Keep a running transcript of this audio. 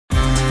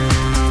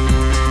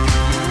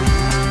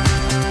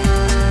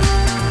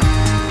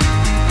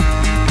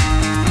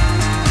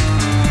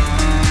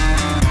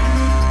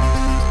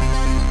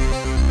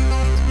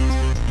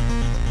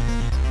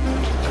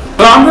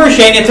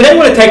Yeany, and today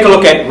we're going to take a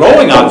look at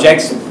rolling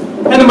objects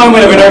and the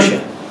moment of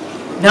inertia.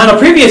 Now, in a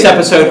previous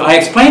episode, I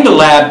explained a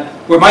lab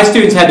where my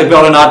students had to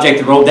build an object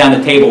that rolled down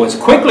the table as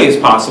quickly as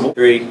possible.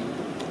 3. Go.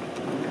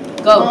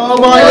 Oh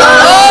my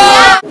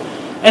God!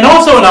 And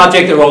also an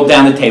object that rolled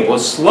down the table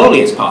as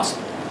slowly as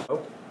possible.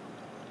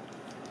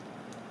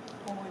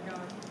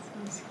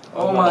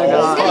 Oh my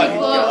God.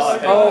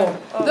 Oh.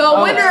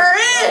 The winner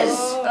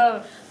is...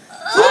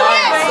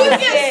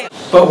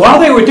 But while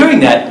they were doing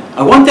that,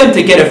 I want them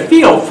to get a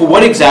feel for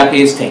what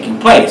exactly is taking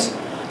place.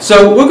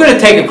 So we're going to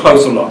take a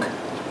closer look.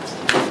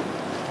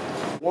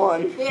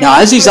 Now,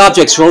 as these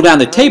objects roll down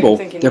the table,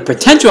 their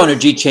potential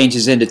energy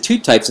changes into two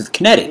types of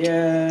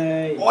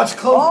kinetic. Watch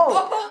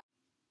close.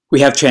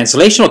 We have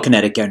translational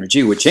kinetic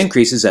energy, which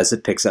increases as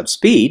it picks up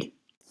speed.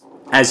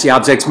 As the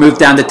objects move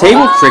down the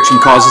table, friction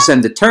causes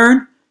them to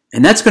turn,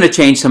 and that's going to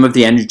change some of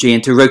the energy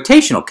into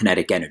rotational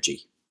kinetic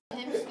energy.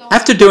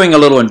 After doing a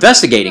little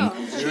investigating,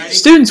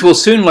 students will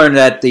soon learn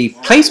that the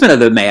placement of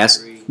the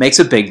mass makes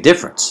a big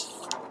difference.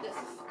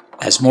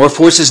 As more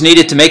force is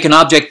needed to make an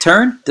object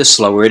turn, the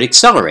slower it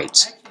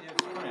accelerates.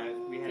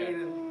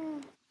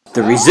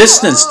 The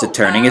resistance to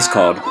turning is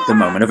called the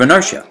moment of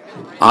inertia.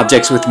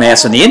 Objects with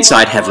mass on the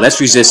inside have less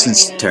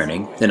resistance to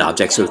turning than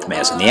objects with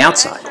mass on the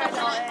outside.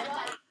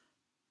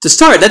 To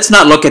start, let's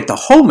not look at the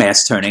whole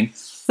mass turning.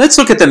 Let's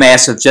look at the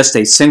mass of just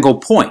a single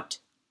point.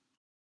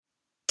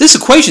 This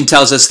equation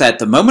tells us that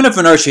the moment of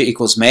inertia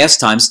equals mass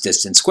times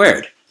distance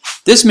squared.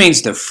 This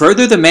means the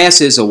further the mass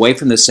is away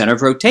from the center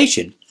of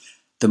rotation,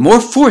 the more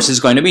force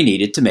is going to be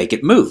needed to make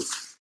it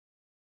move.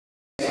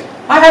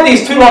 I have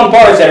these two long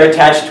bars that are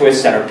attached to a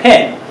center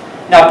pin.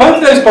 Now, both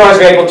of those bars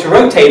are able to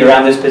rotate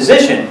around this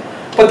position,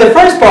 but the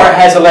first bar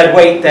has a lead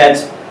weight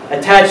that's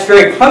attached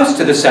very close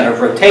to the center of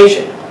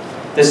rotation.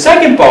 The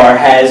second bar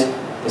has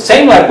the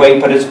same lead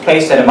weight, but is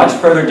placed at a much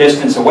further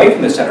distance away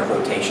from the center of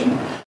rotation.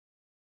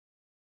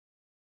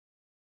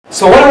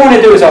 So what I want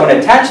to do is I want to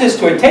attach this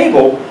to a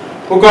table.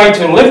 We're going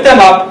to lift them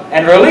up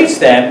and release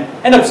them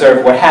and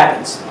observe what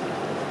happens.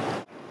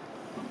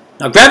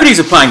 Now, gravity is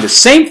applying the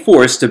same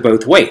force to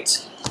both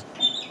weights.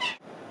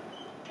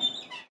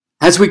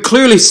 As we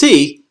clearly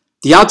see,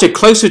 the object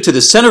closer to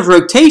the center of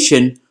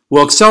rotation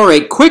will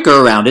accelerate quicker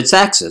around its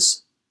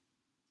axis.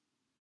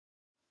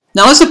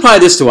 Now let's apply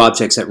this to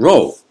objects that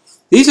roll.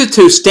 These are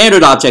two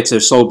standard objects that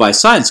are sold by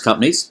science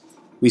companies.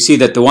 We see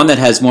that the one that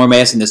has more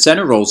mass in the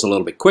center rolls a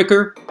little bit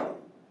quicker.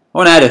 I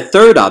want to add a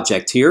third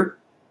object here.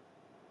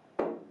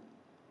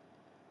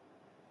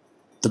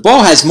 The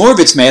ball has more of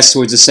its mass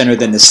towards the center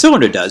than the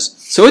cylinder does,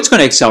 so it's going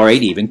to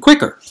accelerate even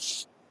quicker.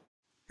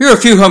 Here are a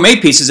few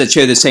homemade pieces that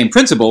share the same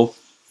principle.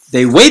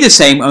 They weigh the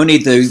same, only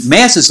the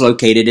mass is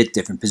located at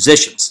different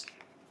positions.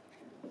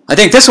 I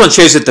think this one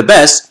shows it the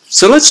best,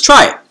 so let's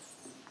try it.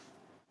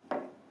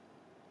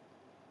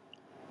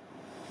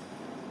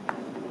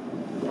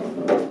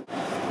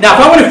 Now,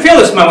 if I want to feel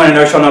this moment of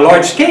inertia on a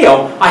large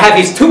scale, I have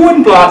these two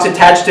wooden blocks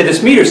attached to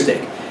this meter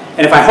stick.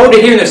 And if I hold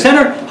it here in the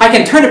center, I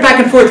can turn it back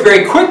and forth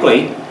very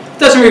quickly. It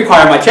doesn't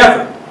require much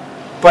effort.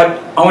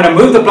 But I want to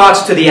move the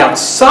blocks to the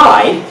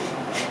outside.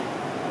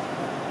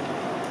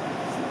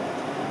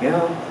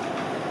 Go.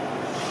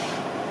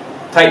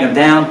 Tighten them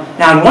down.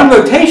 Now, in one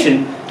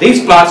rotation,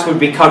 these blocks would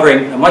be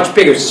covering a much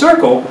bigger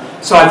circle,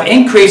 so I've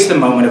increased the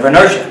moment of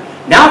inertia.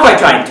 Now, if I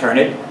try and turn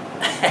it,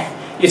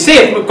 you see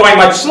it going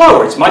much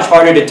slower. It's much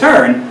harder to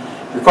turn.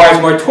 It requires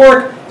more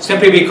torque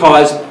simply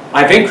because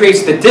I've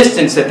increased the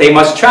distance that they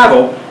must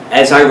travel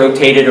as I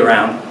rotate it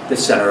around the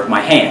center of my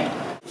hand.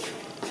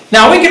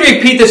 Now, we can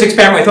repeat this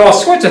experiment with all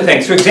sorts of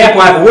things. For example,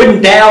 I have a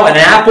wooden dowel and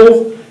an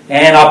apple,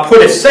 and I'll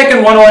put a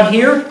second one on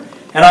here,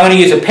 and I'm going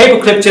to use a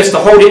paper clip just to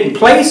hold it in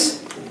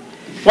place.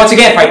 Once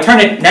again, if I turn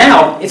it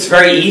now, it's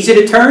very easy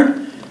to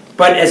turn,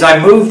 but as I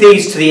move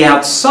these to the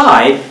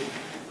outside,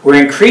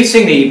 we're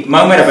increasing the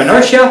moment of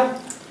inertia,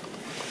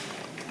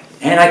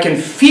 and I can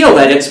feel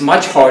that it's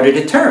much harder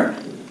to turn.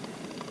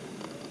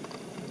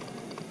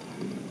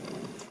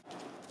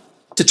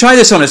 To try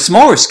this on a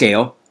smaller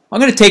scale, I'm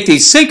going to take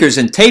these sinkers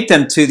and tape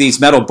them to these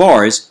metal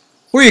bars,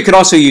 or you could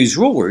also use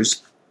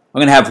rulers. I'm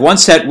going to have one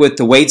set with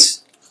the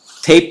weights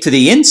taped to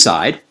the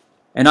inside,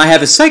 and I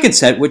have a second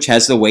set which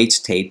has the weights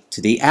taped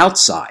to the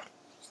outside.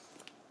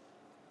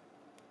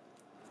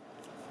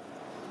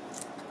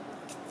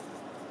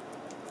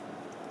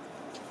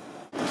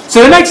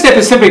 So the next step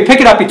is simply pick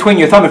it up between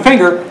your thumb and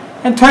finger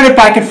and turn it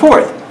back and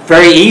forth.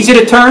 Very easy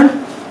to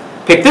turn.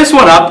 Pick this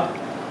one up,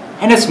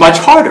 and it's much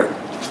harder.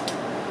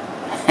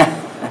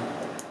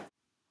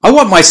 I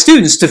want my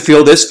students to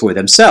feel this for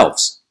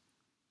themselves.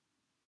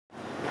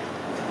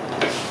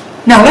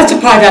 Now let's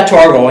apply that to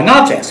our rolling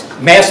objects.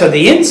 Mass on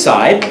the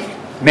inside,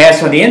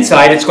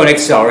 it's going to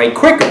accelerate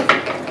quicker.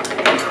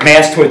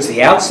 Mass towards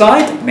the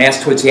outside,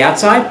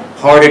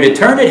 harder to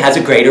turn, it has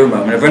a greater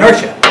moment of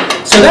inertia.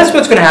 So that's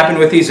what's going to happen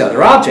with these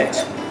other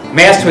objects.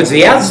 Mass towards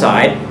the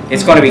outside,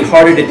 it's going to be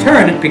harder to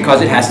turn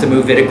because it has to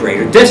move at a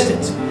greater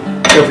distance.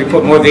 So if we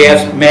put more of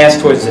the mass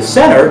towards the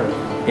center,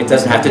 it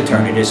doesn't have to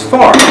turn it as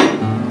far.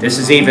 This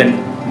is even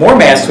more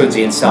mass towards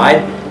the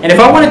inside, and if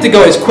I want it to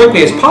go as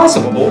quickly as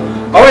possible,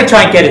 I want to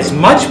try and get as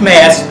much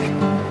mass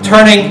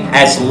turning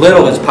as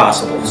little as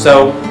possible.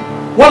 So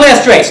one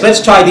last race.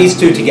 Let's try these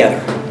two together.